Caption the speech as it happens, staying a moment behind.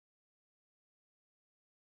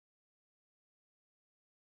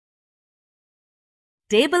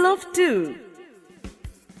Table of 2.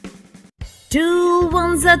 2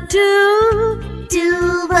 ones are 2.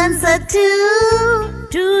 2 ones are 2.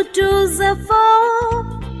 2 twos are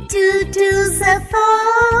 4. 2 twos are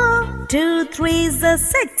 4. 2 threes are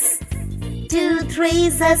 6. 2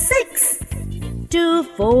 threes are 6. 2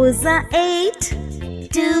 fours are 8.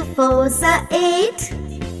 2 fours are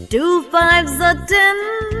 8. 2 fives are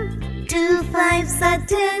 10. 2 fives are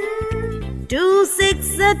 10. 2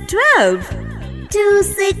 six are 12. 2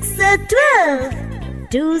 6 are 12.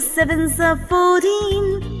 2 sevens are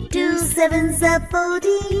 14. 2 sevens are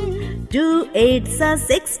 14. 2 eights are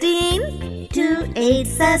 16. 2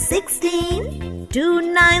 eights are 16. 2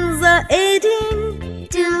 nines are 18.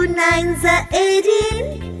 2 nines are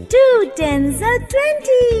 18. 2 tens are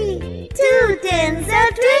 20. 2 tens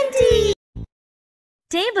are 20.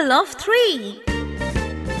 Table of 3.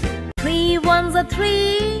 3 ones are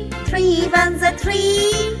 3. 3 ones are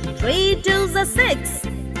 3. 3 twos are 6.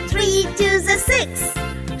 3 twos are 6.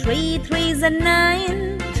 3 threes are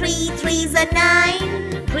 9. 3 threes are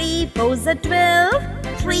 9. 3 fours are 12.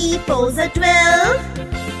 3 fours are 12.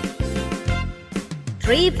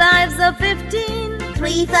 3 fives are 15.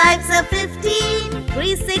 3 fives are 15.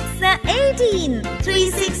 3 six are 18.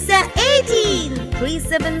 3 6 are 18. 3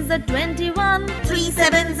 sevens are 21. 3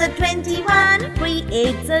 sevens are 21. 3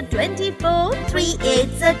 eights are 24. 3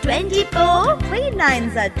 eights are 24. 3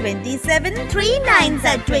 nines are 27. 3 nines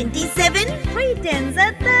are 27. 3 tens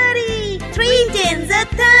are 30. 3 tens are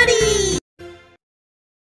 30.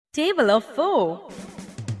 Table of 4.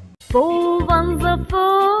 4 ones are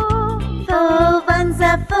 4. 4 ones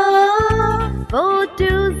are 4. 4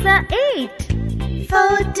 twos are 8.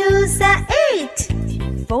 4 twos are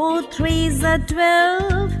 8. 4 threes are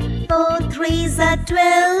 12. 4 threes are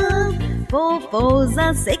 12. 4 fours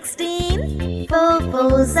are 16. 4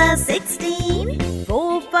 fours are 16.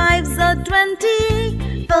 4 fives are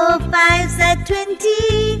 20. 4 fives are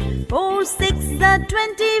 20. 4 six are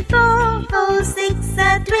 24. 4 6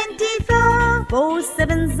 are 24. 4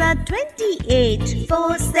 sevens are 28.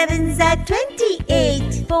 4 sevens are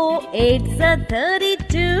 28. 4 eights are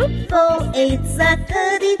 32. 4 eights are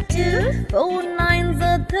 32. 4 nines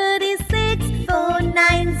are 36. 4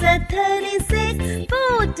 nines are 36.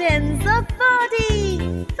 4 tens are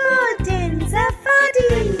 40. 4 tens are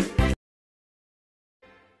 40.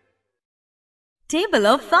 Table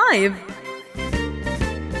of 5.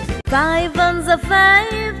 5 ones are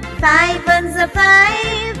 5. 5 ones are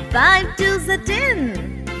 5. 5 twos are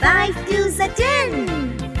 10. 5 twos are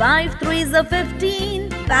 10. 5 threes are 15.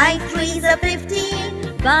 5 threes are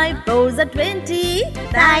 15. 5 fours are 20.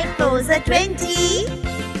 5 fours are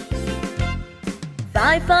 20.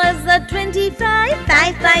 5 fives are 25.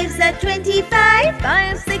 5 fives are 25.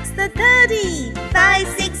 5 six are 30. 5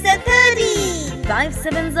 6 are 30. 5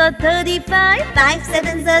 sevens are 35. 5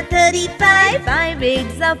 sevens are 35. 5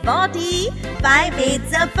 eights are 40. 5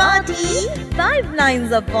 eights are 40. 5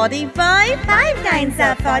 nines are 45. 5 nines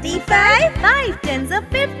are 45. 5 tens are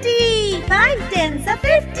 50. 5 tens are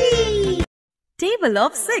 50. Table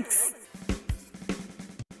of 6.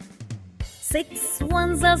 6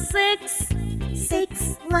 ones are 6.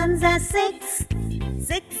 6 ones are 6.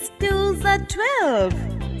 6 twos are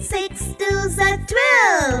 12. 6 twos are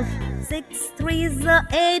 12. 6 threes are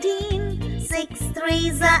 18. 6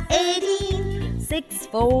 threes are 18. 6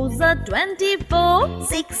 fours are 24.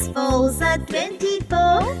 6 fours are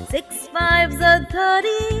 24. 6 fives are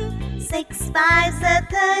 30. 6 fives are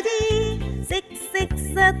 30. 6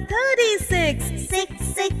 six are 36. 6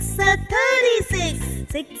 6 are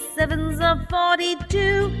 36. 6 sevens are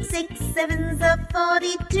 42. 6 sevens are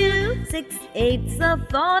 42. 6 eights are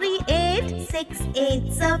 48. 6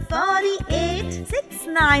 eights are 48. 6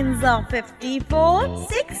 nines are 54.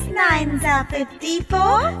 6 nines are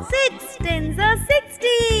 54. 6 tens are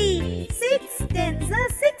 60. 6 tens are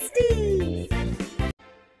 60.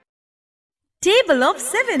 Table of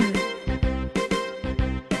 7.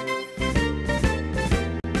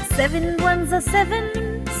 7 ones are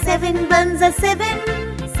 7. 7 ones are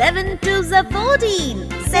 7. 7 twos are 14.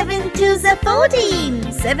 7 twos are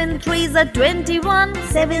 14. 7 threes are 21.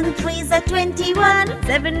 7 threes are 21.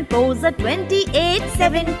 7 fours are 28.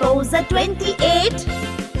 7 fours are 28.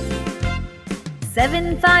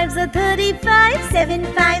 7 fives are 35. 7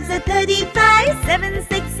 fives are 35. 7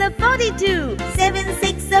 six are 42. 7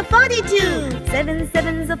 6 are 42. 7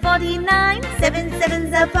 sevens are 49. 7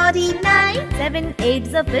 sevens are 49. 7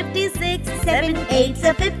 eights are 56. 7 eights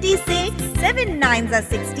are 56. 7 nines are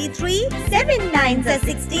 63. 7 nines are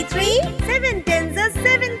 63. 7 tens are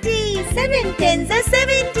 70. 7 tens are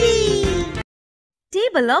 70.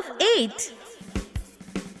 Table of 8.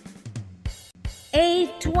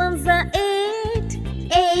 8 ones are 8.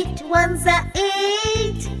 8 ones are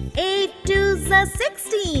 8. 8 twos are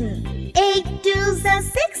 16. 8 twos are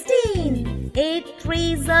 16. 8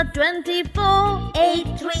 threes are 24.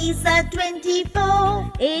 8 threes are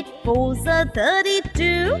 24. 8 fours are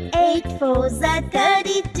 32. 8 fours are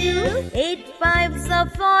 32. 8 fives are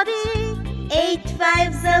 40. 8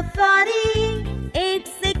 fives are 40. 8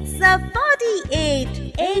 six are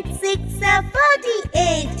 48. 8 6 are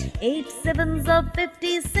 48. 8 sevens are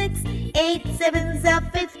 56. 8 sevens are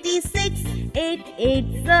 56. 8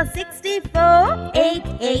 eights are 64. 8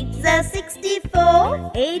 eights are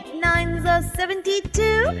 64. 8 nines are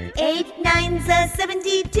 72. 8 nines are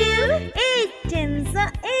 72. 8 tens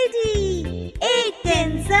are 80. 8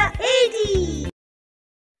 tens are 80.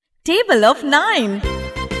 Table of 9.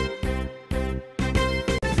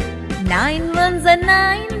 9 ones are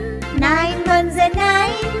 9. 9 ones are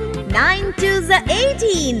 9. 9 twos are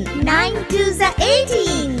 18. 9 twos are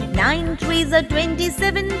 18. 9 threes are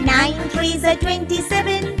 27. 9 threes are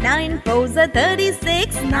 27. 9 fours are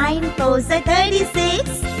 36. 9 fours are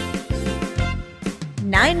 36.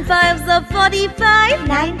 9 fives are 45.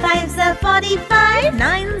 9 fives are 45.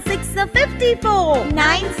 9 six are 54.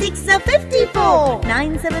 9 6 are 54.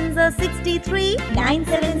 9 sevens are 63. 9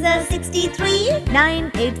 sevens are 63.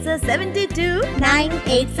 9 eights are 72. 9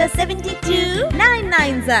 eights are 72. 9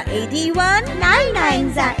 nines are 81. 9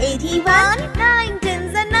 nines are 81. 9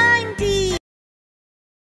 tens are 90.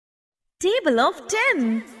 Table of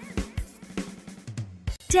 10.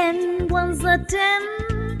 10 ones are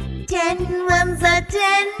 10. 10 ones are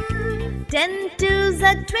 10. 10 twos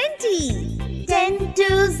are 20. 10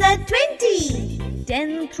 twos are 20.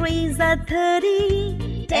 10 threes are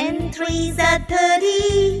 30. 10 threes are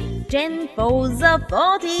 30. 10 fours are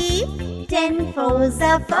 40. 10 fours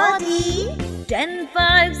are 40. 10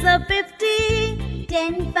 fives are 50.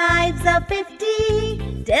 10 fives are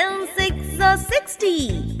 50. 10 six are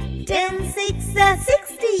 60. 10 6 are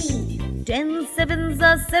 60. 10 sevens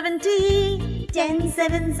are 70. 10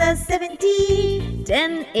 sevens are 70.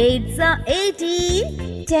 10 eights are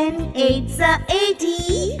 80. 10 eights are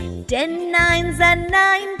 80. 10 nines are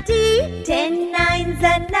 90. 10 nines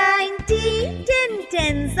are 90. 10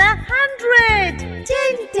 tens are 100.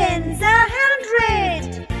 10 tens are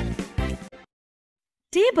 100.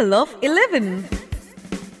 Table of 11.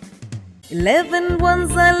 11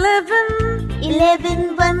 ones are 11.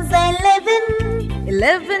 11 ones are 11.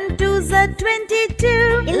 11 twos are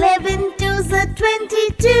 22. 11 twos are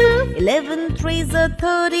 22. 11 threes are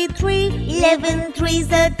 33. 11 threes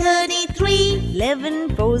are 33.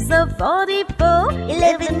 11 fours are 44.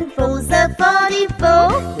 11 fours are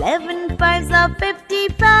 44. 11 fives are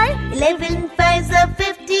 55. 11 fives are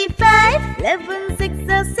 55. 11 six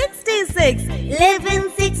are 66.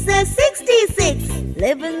 11 6 are 66.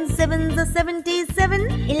 11 sevens are 77.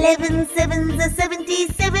 11 sevens are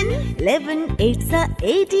 77. 11 eights are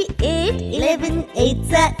 88. 11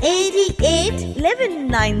 eights are 88. 11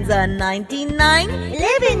 nines are 99.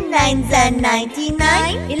 11 nines are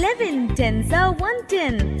 99. 11 tens are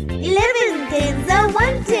 110. 11 tens are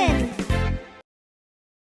 110.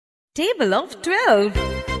 Table of 12.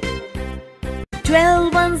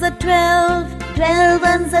 12 ones are 12. 12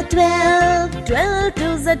 ones are 12. 12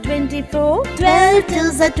 twos are 24. 12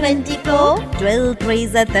 twos are 24. 12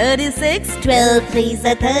 threes are 36. 12 threes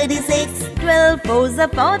are 36. 12 fours are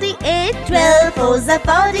 48. 12 fours are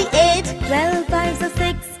 48. 12 fives are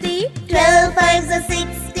 60. 12 fives are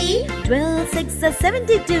 60. 12 six are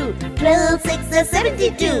 72. 12 6 are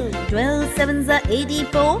 72. 12 sevens are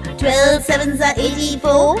 84. 12 sevens are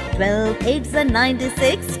 84. 12 eights are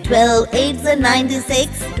 96. 12 eights are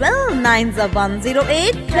 96. 12 nines are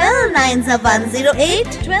 108. 12 nines are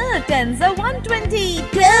 108. 12 tens are 120.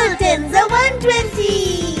 12 tens are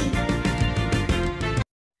 120.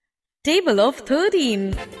 Table of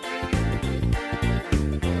 13.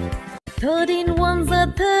 13 ones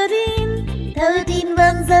are 13. 13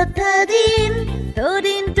 ones are 13.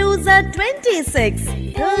 13 twos are 26.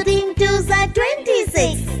 13 twos are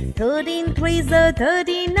 26. 13 threes are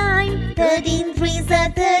 39. 13 threes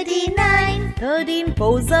are 39. 13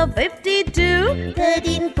 fours are 52.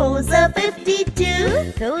 13 fours are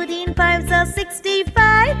 52. 13 fives are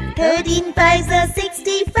 65. 13 fives are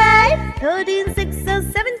 65. 13 six are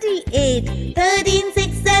 78. 13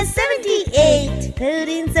 6 are 78.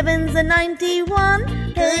 13 sevens are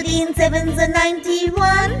 91. 13 sevens are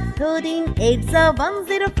 91. 13 eights are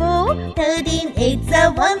 104. 13 eights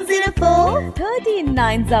are 104. 13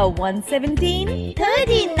 nines are 117.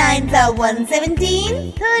 13 nines are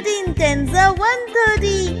 117. 13 tens are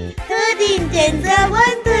 130. 13 tens are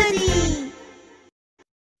 130.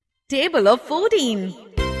 Table of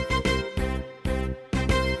 14.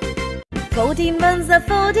 14 ones are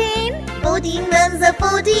 14. 14 ones are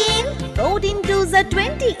 14. 14 twos are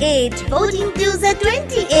 28. 14 twos are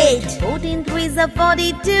 28. 14 threes are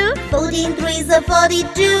 42. 14 threes are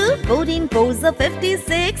 42. 14 fours are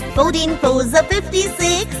 56. 14 fours are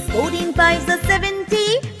 56. 14 fives are 70.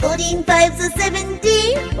 14 fives are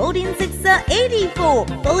 70. 14 sixes are 84.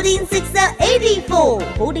 14 sixes are 84.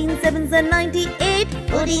 14 sevens are 98.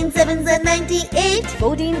 14 sevens are 98.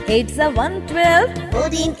 14 eights are 112.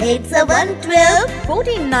 14 eights are 112.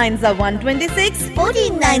 14 nines are 126.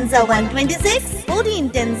 14 nines are 126. 14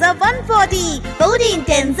 tens are 140. 14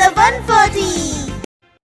 tens are 140.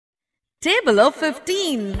 Table of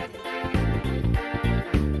 15.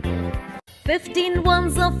 15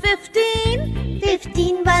 ones are 15.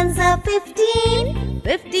 15 ones are 15.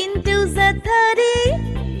 15 twos are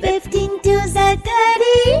 30. 15 twos are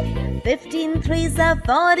 30. 15 threes are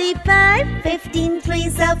 45. 15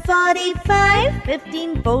 threes are 45.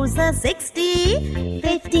 15 fours are 60.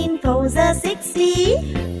 15 fours are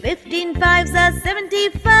 60. 15 fives are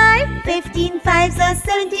 75. 15 fives are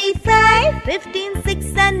 75. 15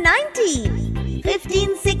 sixes are 90.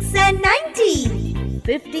 15 sixes are 90.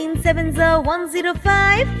 15 sevens are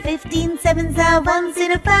 105. 15 sevens are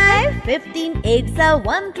 105. 15 eights are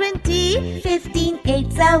 120. 15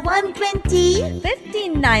 eights are 120.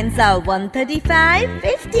 15 nines are 135.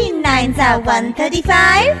 15 nines are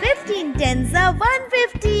 135. 15 tens are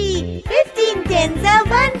 150. 15 tens are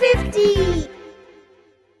 150.